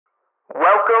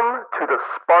Welcome to the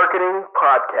Sparkening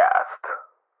Podcast.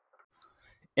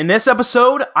 In this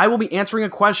episode, I will be answering a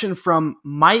question from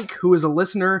Mike, who is a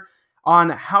listener, on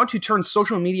how to turn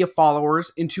social media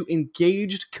followers into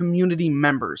engaged community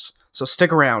members. So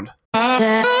stick around.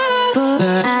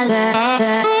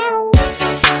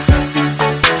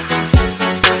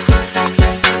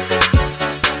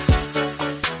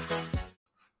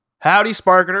 Howdy,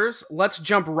 Sparketers. Let's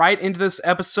jump right into this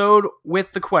episode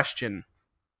with the question.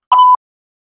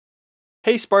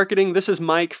 Hey Sparketing, this is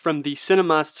Mike from the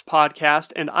Cinemusts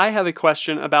podcast, and I have a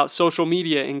question about social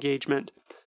media engagement.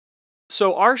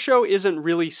 So our show isn't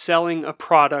really selling a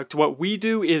product. What we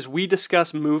do is we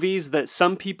discuss movies that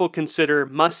some people consider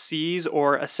must-sees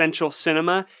or essential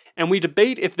cinema, and we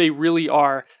debate if they really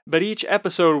are, but each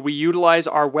episode we utilize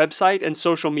our website and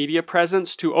social media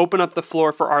presence to open up the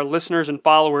floor for our listeners and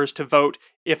followers to vote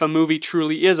if a movie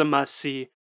truly is a must-see.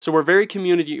 So we're very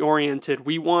community-oriented.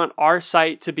 We want our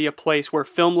site to be a place where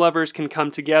film lovers can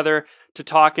come together to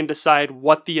talk and decide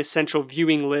what the essential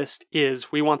viewing list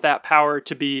is. We want that power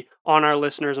to be on our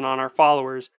listeners and on our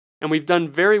followers. And we've done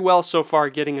very well so far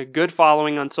getting a good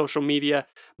following on social media,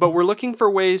 but we're looking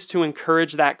for ways to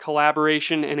encourage that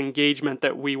collaboration and engagement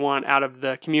that we want out of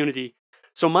the community.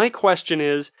 So my question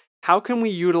is, how can we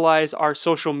utilize our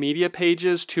social media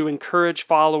pages to encourage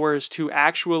followers to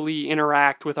actually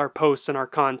interact with our posts and our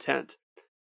content?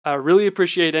 Really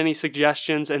appreciate any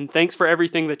suggestions, and thanks for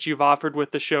everything that you've offered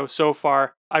with the show so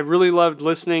far. I really loved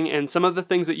listening, and some of the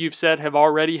things that you've said have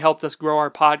already helped us grow our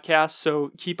podcast,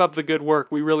 so keep up the good work.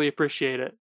 We really appreciate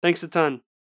it. Thanks a ton.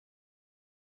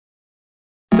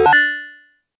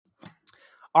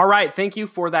 All right, thank you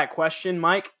for that question,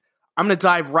 Mike. I'm going to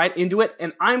dive right into it,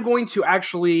 and I'm going to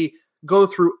actually go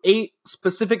through 8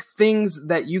 specific things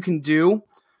that you can do.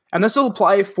 And this will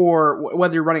apply for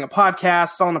whether you're running a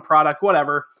podcast, selling a product,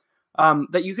 whatever,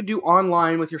 that you could do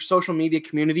online with your social media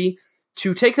community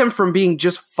to take them from being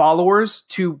just followers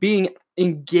to being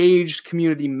engaged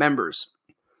community members.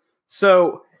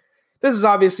 So this is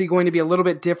obviously going to be a little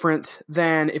bit different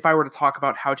than if I were to talk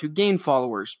about how to gain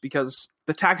followers, because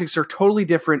the tactics are totally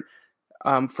different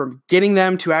from getting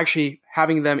them to actually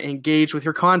having them engage with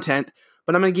your content.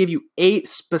 But I'm going to give you 8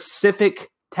 specific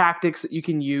tactics that you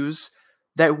can use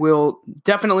that will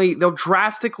they'll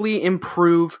drastically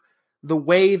improve the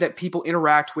way that people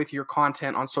interact with your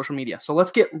content on social media. So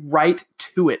let's get right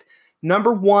to it.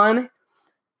 Number 1,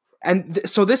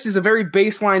 so this is a very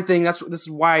baseline thing. This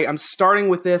is why I'm starting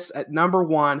with this at number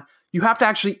 1. You have to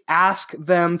actually ask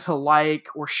them to like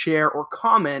or share or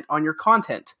comment on your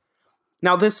content.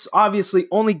 Now, this obviously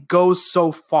only goes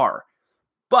so far,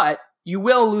 but you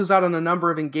will lose out on a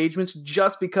number of engagements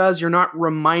just because you're not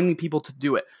reminding people to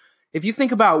do it. If you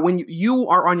think about when you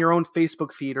are on your own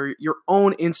Facebook feed or your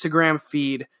own Instagram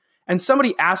feed and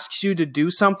somebody asks you to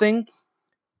do something,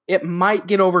 it might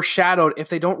get overshadowed if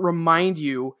they don't remind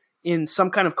you in some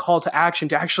kind of call to action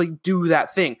to actually do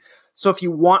that thing. So if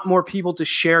you want more people to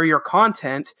share your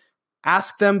content,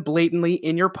 ask them blatantly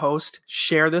in your post,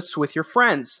 share this with your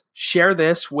friends. Share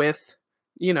this with,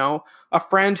 a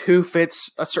friend who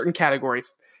fits a certain category.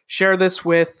 Share this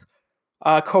with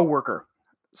a coworker.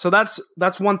 So that's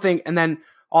one thing. And then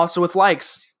also with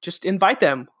likes, just invite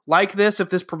them. Like this if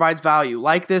this provides value.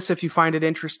 Like this if you find it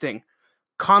interesting.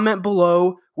 Comment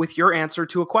below with your answer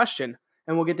to a question.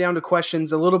 And we'll get down to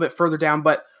questions a little bit further down.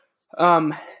 But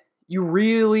you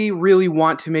really, really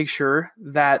want to make sure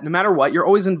that no matter what, you're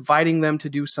always inviting them to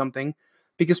do something,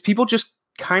 because people just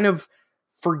kind of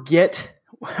forget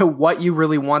what you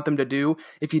really want them to do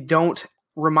if you don't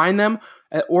remind them,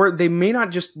 or they may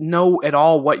not just know at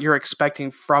all what you're expecting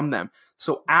from them.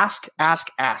 So ask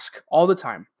all the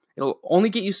time. It'll only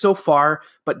get you so far,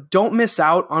 but don't miss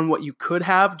out on what you could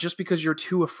have just because you're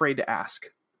too afraid to ask.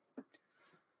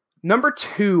 Number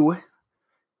 2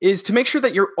 is to make sure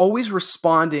that you're always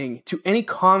responding to any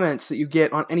comments that you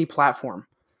get on any platform.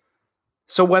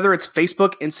 So whether it's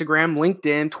Facebook, Instagram,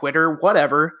 LinkedIn, Twitter,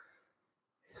 whatever,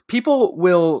 people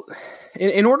will,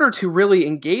 in order to really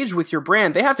engage with your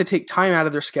brand, they have to take time out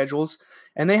of their schedules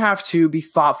and they have to be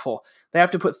thoughtful. They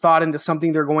have to put thought into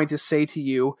something they're going to say to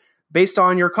you based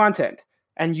on your content.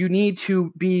 And you need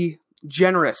to be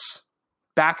generous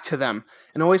back to them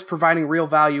and always providing real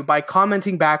value by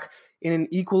commenting back in an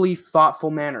equally thoughtful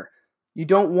manner. You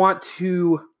don't want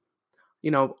to,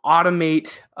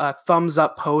 automate a thumbs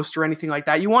up post or anything like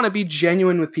that. You want to be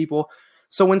genuine with people.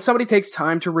 So when somebody takes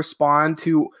time to respond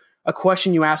to a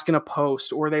question you ask in a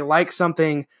post, or they like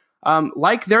something,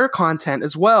 like their content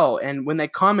as well, and when they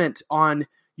comment on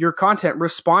your content,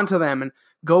 respond to them and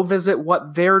go visit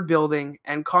what they're building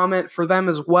and comment for them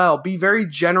as well. Be very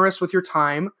generous with your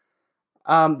time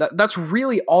That's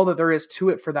really all that there is to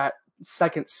it for that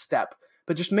second step.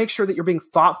 But just make sure that you're being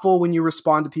thoughtful when you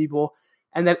respond to people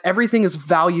and that everything is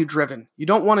value driven. You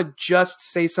don't want to just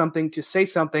say something to say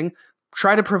something.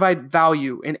 Try to provide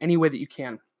value in any way that you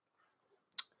can.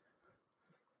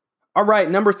 All right,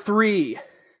 number 3.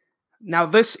 Now,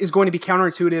 this is going to be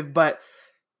counterintuitive, but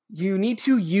you need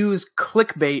to use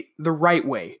clickbait the right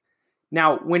way.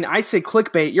 Now, when I say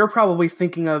clickbait, you're probably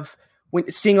thinking of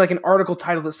seeing like an article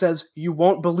title that says, "You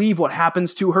won't believe what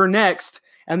happens to her next,"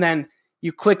 and then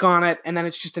you click on it, and then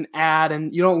it's just an ad,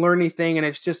 and you don't learn anything, and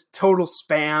it's just total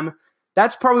spam.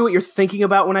 That's probably what you're thinking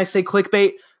about when I say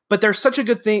clickbait, but there's such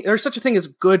a thing as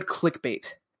good clickbait,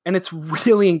 and it's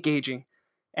really engaging.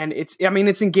 And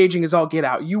it's engaging as all get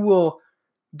out. You will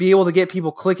be able to get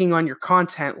people clicking on your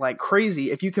content like crazy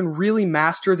if you can really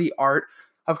master the art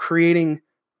of creating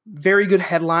very good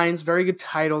headlines, very good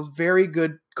titles, very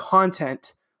good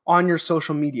content on your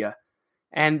social media.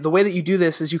 And the way that you do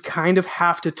this is you kind of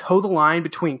have to toe the line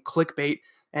between clickbait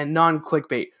and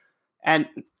non-clickbait. And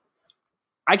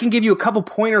I can give you a couple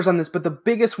pointers on this, but the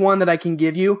biggest one that I can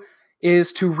give you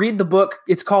is to read the book.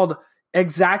 It's called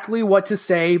Exactly What to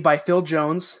Say by Phil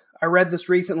Jones. I read this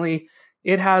recently.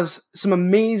 It has some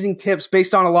amazing tips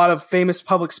based on a lot of famous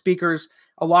public speakers,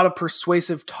 a lot of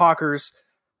persuasive talkers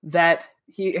that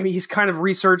he's kind of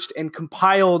researched and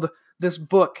compiled this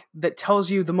book that tells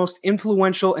you the most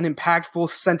influential and impactful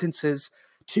sentences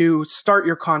to start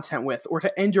your content with or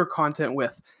to end your content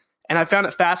with. And I found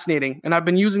it fascinating. And I've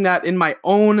been using that in my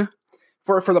own,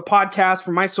 for the podcast,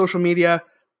 for my social media,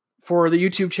 for the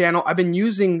YouTube channel. I've been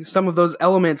using some of those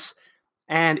elements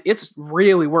and it's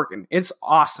really working. It's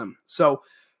awesome. So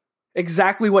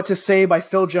Exactly What to Say by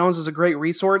Phil Jones is a great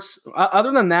resource.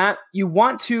 Other than that, you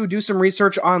want to do some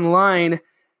research online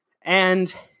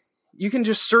and you can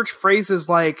just search phrases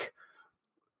like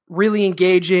really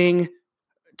engaging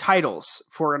titles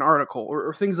for an article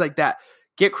or things like that.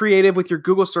 Get creative with your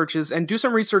Google searches and do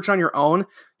some research on your own.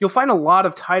 You'll find a lot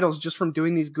of titles just from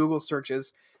doing these Google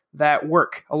searches that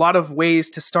work. A lot of ways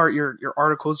to start your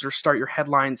articles or start your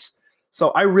headlines. So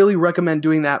I really recommend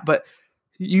doing that. But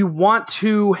you want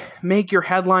to make your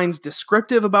headlines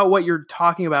descriptive about what you're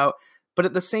talking about, but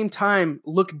at the same time,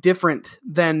 look different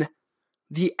than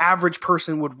the average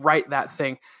person would write that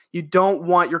thing. You don't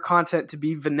want your content to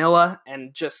be vanilla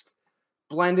and just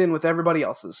blend in with everybody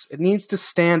else's. It needs to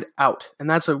stand out, and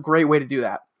that's a great way to do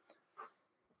that.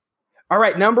 All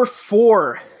right, number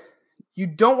 4. You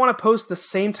don't want to post the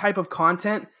same type of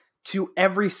content to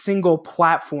every single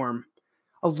platform.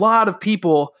 A lot of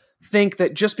people think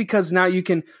that just because now you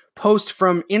can post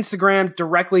from Instagram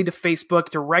directly to Facebook,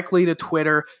 directly to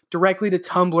Twitter, directly to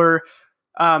Tumblr,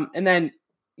 and then,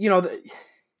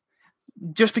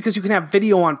 just because you can have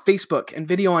video on Facebook and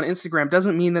video on Instagram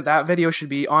doesn't mean that video should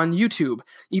be on YouTube,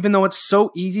 even though it's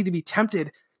so easy to be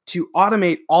tempted to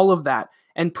automate all of that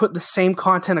and put the same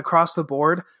content across the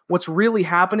board. What's really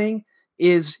happening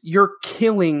is you're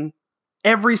killing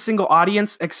every single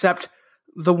audience except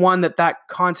the one that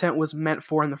content was meant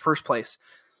for in the first place.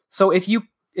 So if you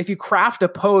craft a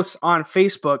post on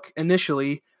Facebook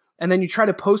initially, and then you try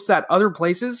to post that other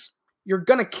places, you're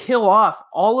going to kill off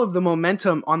all of the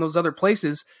momentum on those other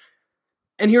places.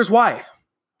 And here's why.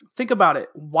 Think about it.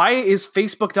 Why is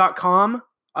Facebook.com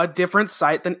a different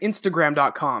site than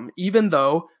Instagram.com, even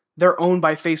though they're owned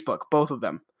by Facebook, both of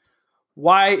them?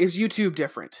 Why is YouTube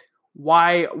different?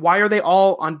 Why are they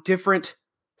all on different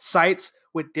sites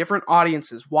with different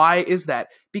audiences? Why is that?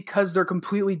 Because they're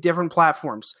completely different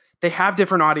platforms. They have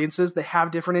different audiences, they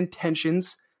have different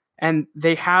intentions, and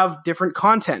they have different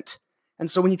content. And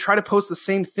so when you try to post the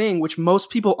same thing, which most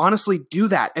people honestly do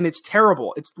that, and it's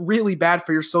terrible, it's really bad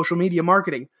for your social media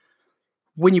marketing.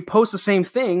 When you post the same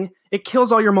thing, it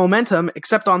kills all your momentum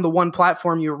except on the one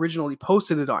platform you originally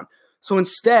posted it on. So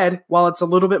instead, while it's a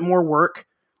little bit more work,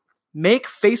 make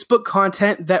Facebook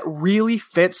content that really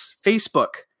fits Facebook.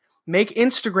 Make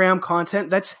Instagram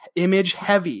content that's image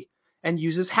heavy and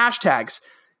uses hashtags.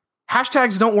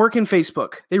 Hashtags don't work in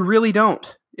Facebook. They really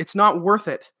don't. It's not worth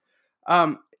it.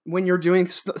 When you're doing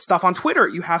stuff on Twitter,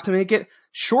 you have to make it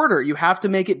shorter. You have to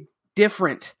make it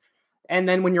different. And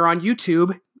then when you're on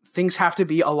YouTube, things have to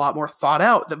be a lot more thought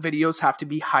out. The videos have to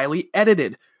be highly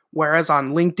edited. Whereas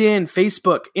on LinkedIn,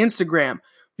 Facebook, Instagram,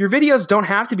 your videos don't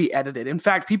have to be edited. In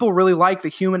fact, people really like the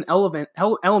human element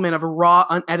of a raw,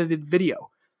 unedited video.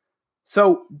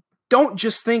 So don't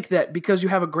just think that because you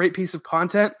have a great piece of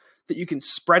content that you can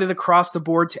spread it across the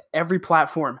board to every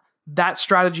platform. That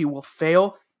strategy will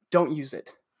fail. Don't use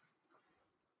it.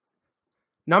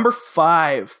 Number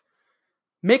 5,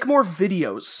 make more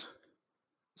videos.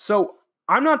 So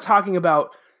I'm not talking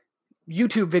about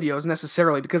YouTube videos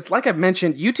necessarily, because like I've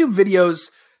mentioned, YouTube videos,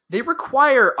 they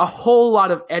require a whole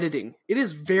lot of editing. It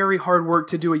is very hard work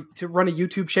to run a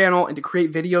YouTube channel and to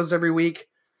create videos every week.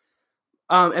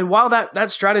 And while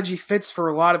that strategy fits for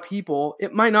a lot of people,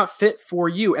 it might not fit for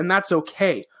you, and that's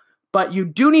okay. But you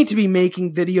do need to be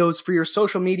making videos for your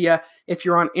social media if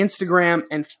you're on Instagram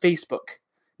and Facebook.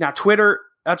 Now, Twitter,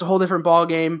 that's a whole different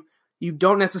ballgame. You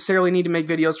don't necessarily need to make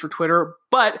videos for Twitter,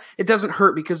 but it doesn't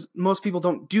hurt because most people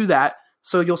don't do that,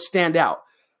 so you'll stand out.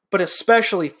 But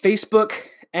especially Facebook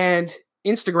and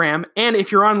Instagram, and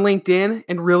if you're on LinkedIn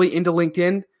and really into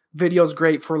LinkedIn, video is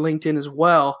great for LinkedIn as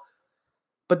well.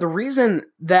 But the reason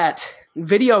that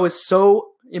video is so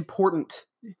important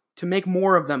to make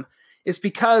more of them is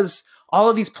because all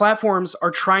of these platforms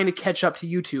are trying to catch up to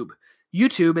YouTube.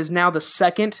 YouTube is now the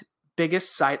second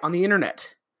biggest site on the internet.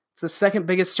 It's the second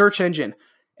biggest search engine.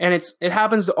 And it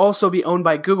happens to also be owned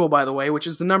by Google, by the way, which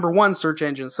is the number one search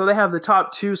engine. So they have the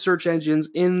top 2 search engines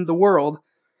in the world.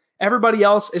 Everybody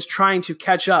else is trying to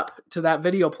catch up to that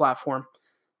video platform,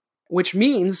 which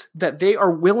means that they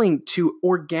are willing to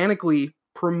organically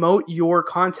promote your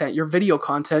content, your video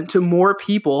content, to more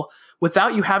people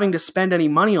without you having to spend any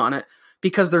money on it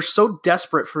because they're so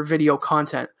desperate for video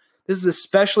content. This is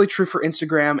especially true for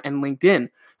Instagram and LinkedIn.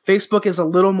 Facebook is a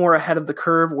little more ahead of the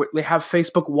curve. They have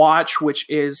Facebook Watch, which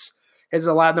has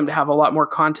allowed them to have a lot more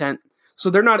content. So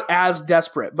they're not as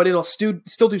desperate, but it'll still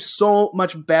do so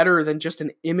much better than just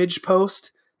an image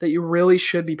post that you really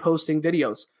should be posting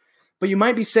videos. But you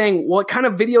might be saying, what kind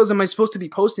of videos am I supposed to be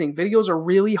posting? Videos are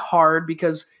really hard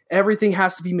because everything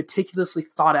has to be meticulously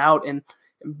thought out and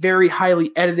very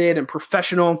highly edited and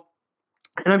professional.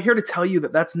 And I'm here to tell you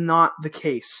that that's not the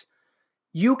case.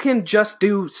 You can just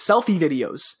do selfie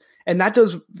videos, and that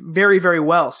does very, very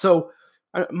well. So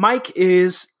Mike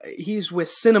he's with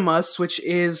Cinemus, which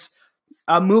is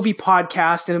a movie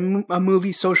podcast and a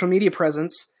movie social media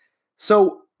presence.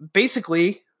 So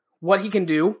basically what he can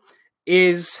do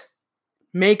is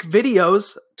make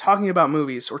videos talking about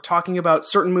movies or talking about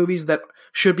certain movies that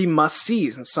should be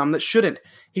must-sees and some that shouldn't.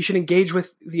 He should engage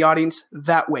with the audience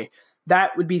that way.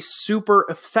 That would be super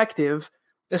effective,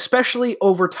 especially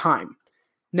over time.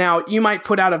 Now, you might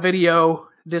put out a video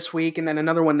this week and then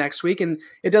another one next week, and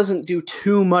it doesn't do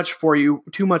too much for you,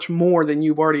 too much more than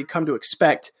you've already come to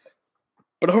expect.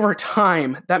 But over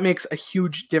time, that makes a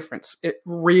huge difference. It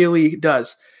really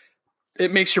does.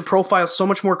 It makes your profile so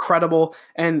much more credible,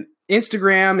 and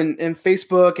Instagram and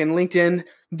Facebook and LinkedIn,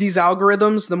 these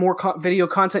algorithms, the more video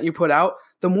content you put out,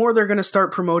 the more they're going to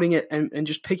start promoting it and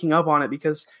just picking up on it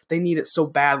because they need it so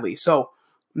badly. So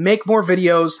make more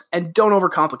videos and don't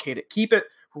overcomplicate it. Keep it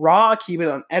raw, keep it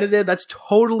unedited. That's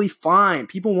totally fine.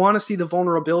 People want to see the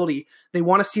vulnerability. They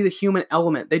want to see the human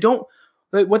element.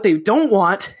 What they don't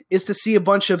want is to see a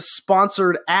bunch of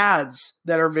sponsored ads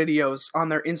that are videos on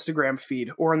their Instagram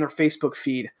feed or on their Facebook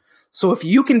feed. So if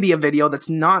you can be a video that's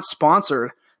not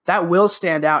sponsored, that will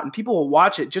stand out and people will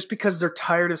watch it just because they're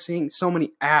tired of seeing so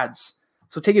many ads.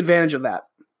 So take advantage of that.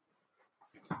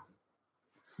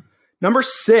 Number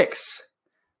 6,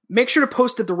 make sure to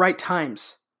post at the right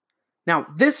times. Now,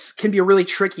 this can be a really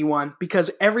tricky one because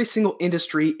every single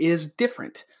industry is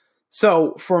different.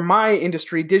 So for my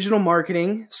industry, digital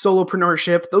marketing,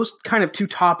 solopreneurship, those kind of 2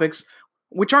 topics,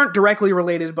 which aren't directly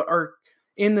related but are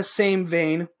in the same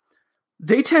vein,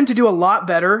 they tend to do a lot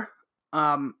better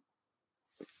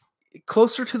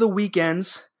closer to the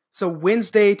weekends. So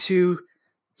Wednesday to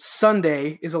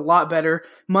Sunday is a lot better.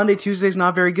 Monday, Tuesday is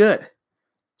not very good.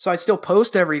 So I still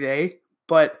post every day,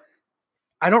 but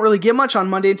I don't really get much on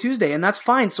Monday and Tuesday, and that's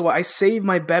fine. So I save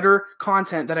my better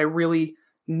content that I really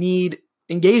need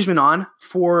engagement on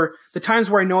for the times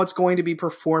where I know it's going to be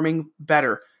performing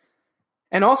better.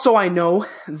 And also I know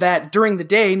that during the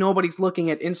day, nobody's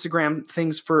looking at Instagram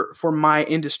things for my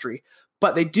industry,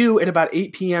 but they do at about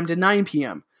 8 p.m. to 9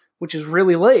 p.m., which is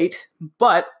really late,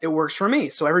 but it works for me.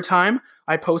 So every time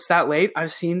I post that late,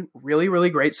 I've seen really, really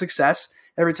great success.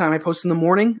 Every time I post in the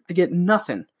morning, I get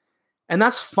nothing. And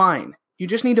that's fine. You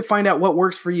just need to find out what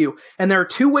works for you. And there are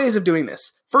 2 ways of doing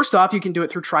this. First off, you can do it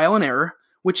through trial and error,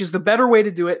 which is the better way to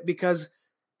do it because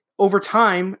over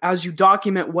time, as you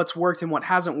document what's worked and what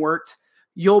hasn't worked,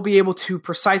 you'll be able to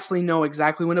precisely know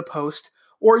exactly when to post.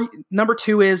 Or number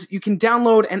 2 is you can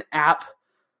download an app,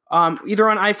 either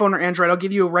on iPhone or Android. I'll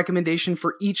give you a recommendation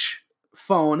for each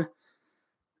phone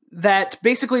that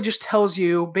basically just tells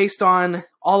you, based on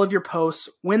all of your posts,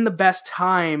 when the best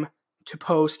time to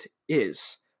post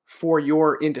is for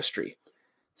your industry.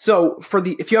 So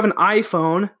if you have an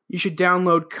iPhone, you should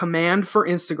download Command for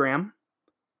Instagram.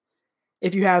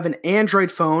 If you have an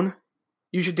Android phone,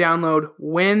 you should download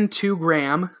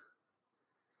When2Gram.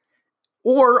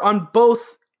 Or on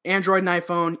both Android and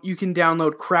iPhone, you can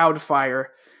download Crowdfire,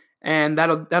 and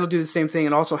that'll do the same thing.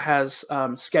 It also has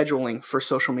scheduling for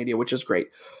social media, which is great.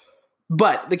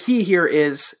 But the key here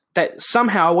is that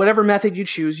somehow, whatever method you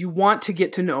choose, you want to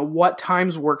get to know what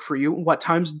times work for you, what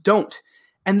times don't.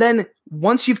 And then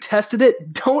once you've tested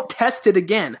it, don't test it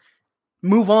again.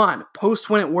 Move on. Post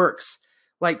when it works.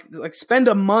 Like spend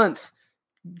a month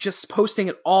just posting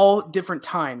at all different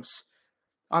times.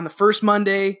 On the first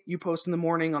Monday, you post in the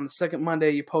morning. On the second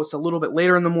Monday, you post a little bit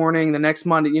later in the morning. The next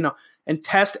Monday, and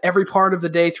test every part of the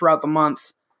day throughout the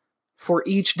month. For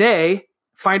each day,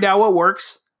 find out what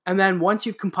works. And then once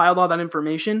you've compiled all that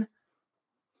information,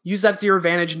 use that to your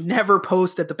advantage. Never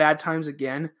post at the bad times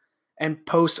again, and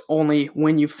post only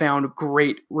when you've found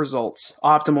great results,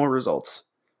 optimal results.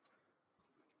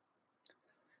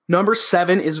 Number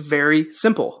 7 is very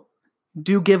simple.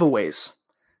 Do giveaways.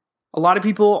 A lot of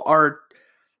people are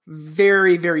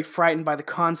very, very frightened by the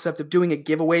concept of doing a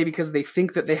giveaway because they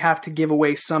think that they have to give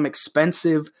away some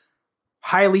expensive,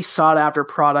 highly sought after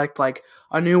product like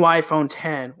a new iPhone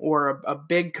 10 or a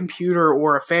big computer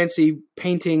or a fancy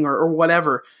painting or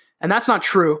whatever. And that's not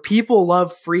true. People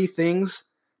love free things,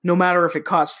 no matter if it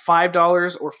costs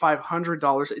 $5 or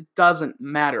 $500. It doesn't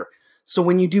matter. So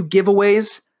when you do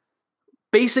giveaways,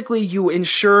 basically you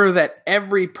ensure that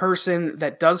every person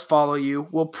that does follow you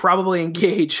will probably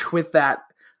engage with that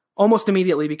almost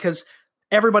immediately because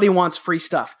everybody wants free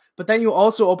stuff. But then you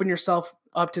also open yourself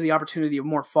up to the opportunity of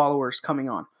more followers coming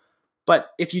on.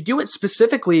 But if you do it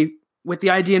specifically with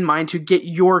the idea in mind to get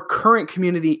your current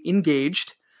community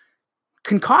engaged,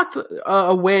 concoct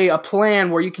a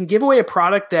plan where you can give away a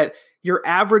product that your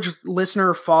average listener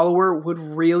or follower would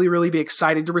really, really be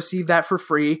excited to receive that for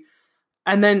free.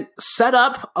 And then set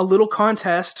up a little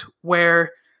contest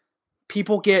where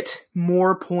people get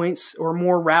more points or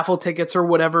more raffle tickets or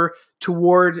whatever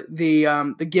toward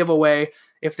the giveaway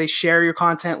if they share your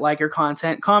content, like your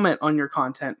content, comment on your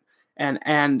content,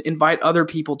 and invite other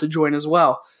people to join as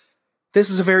well. This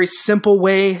is a very simple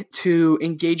way to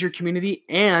engage your community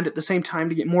and at the same time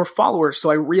to get more followers. So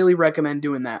I really recommend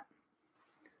doing that.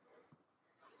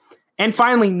 And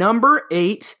finally, number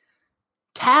 8,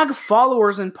 tag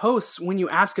followers in posts when you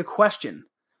ask a question.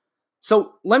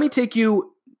 So let me take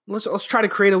you, let's try to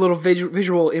create a little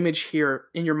visual image here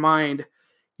in your mind.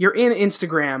 You're in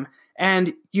Instagram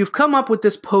and you've come up with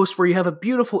this post where you have a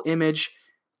beautiful image,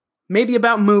 maybe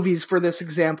about movies for this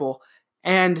example,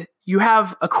 and you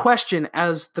have a question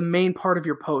as the main part of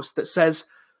your post that says,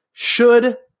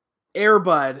 should Air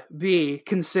Bud be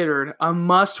considered a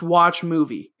must-watch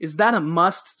movie? Is that a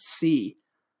must-see?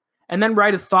 And then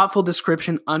write a thoughtful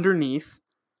description underneath.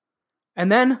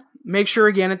 And then make sure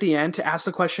again at the end to ask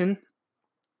the question.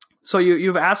 So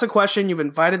you've asked a question, you've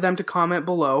invited them to comment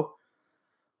below.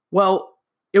 Well,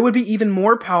 it would be even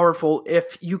more powerful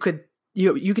if you could,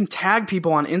 you can tag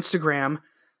people on Instagram.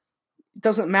 It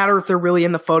doesn't matter if they're really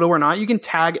in the photo or not. You can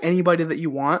tag anybody that you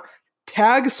want.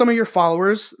 Tag some of your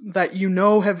followers that you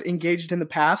know have engaged in the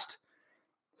past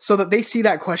so that they see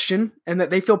that question and that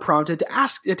they feel prompted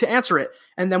to answer it.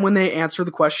 And then when they answer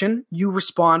the question, you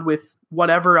respond with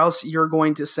whatever else you're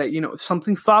going to say,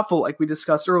 something thoughtful like we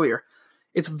discussed earlier.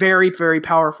 It's very, very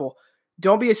powerful.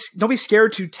 Don't be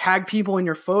scared to tag people in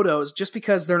your photos just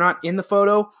because they're not in the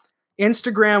photo.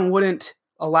 Instagram wouldn't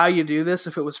allow you to do this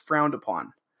if it was frowned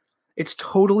upon. It's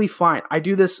totally fine. I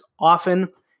do this often.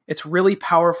 It's really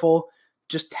powerful.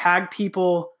 Just tag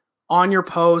people on your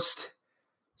post.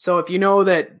 So if you know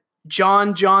that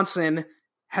John Johnson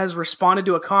has responded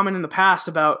to a comment in the past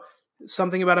about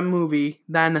something about a movie,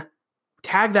 then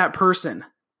tag that person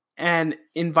and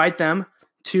invite them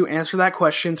to answer that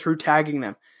question through tagging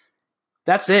them.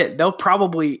 That's it. They'll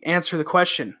probably answer the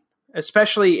question,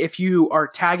 especially if you are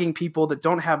tagging people that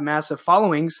don't have massive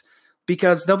followings,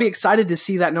 because they'll be excited to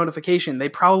see that notification. They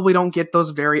probably don't get those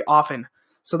very often.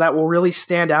 So that will really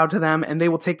stand out to them and they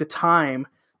will take the time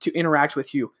to interact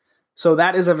with you. So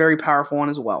that is a very powerful one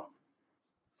as well.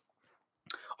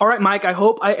 All right, Mike, I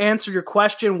hope I answered your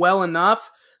question well enough.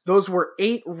 Those were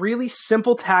 8 really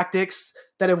simple tactics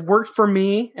that have worked for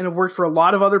me and have worked for a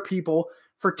lot of other people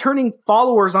for turning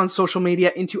followers on social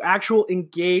media into actual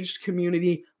engaged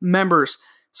community members.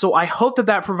 So I hope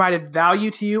that provided value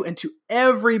to you and to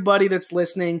everybody that's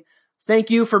listening.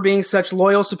 Thank you for being such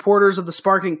loyal supporters of the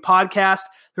Sparketing Podcast.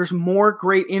 There's more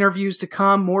great interviews to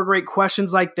come, more great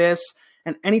questions like this.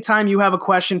 And anytime you have a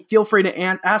question, feel free to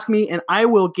ask me, and I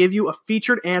will give you a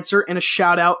featured answer and a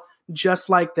shout out just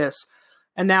like this.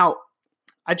 And now,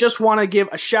 I just want to give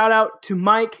a shout out to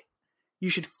Mike. You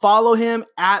should follow him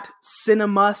at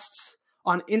Cinemusts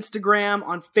on Instagram,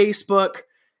 on Facebook.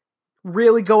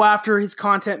 really go after his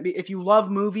content. If you love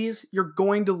movies, you're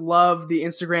going to love the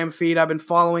Instagram feed. I've been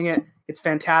following it. It's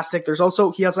fantastic. He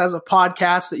also has a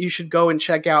podcast that you should go and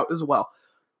check out as well.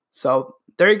 So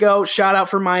there you go. Shout out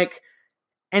for Mike.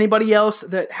 Anybody else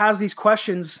that has these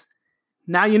questions,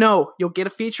 now you know you'll get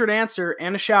a featured answer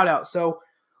and a shout out. So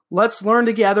let's learn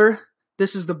together.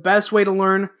 This is the best way to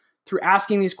learn, through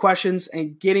asking these questions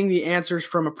and getting the answers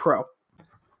from a pro.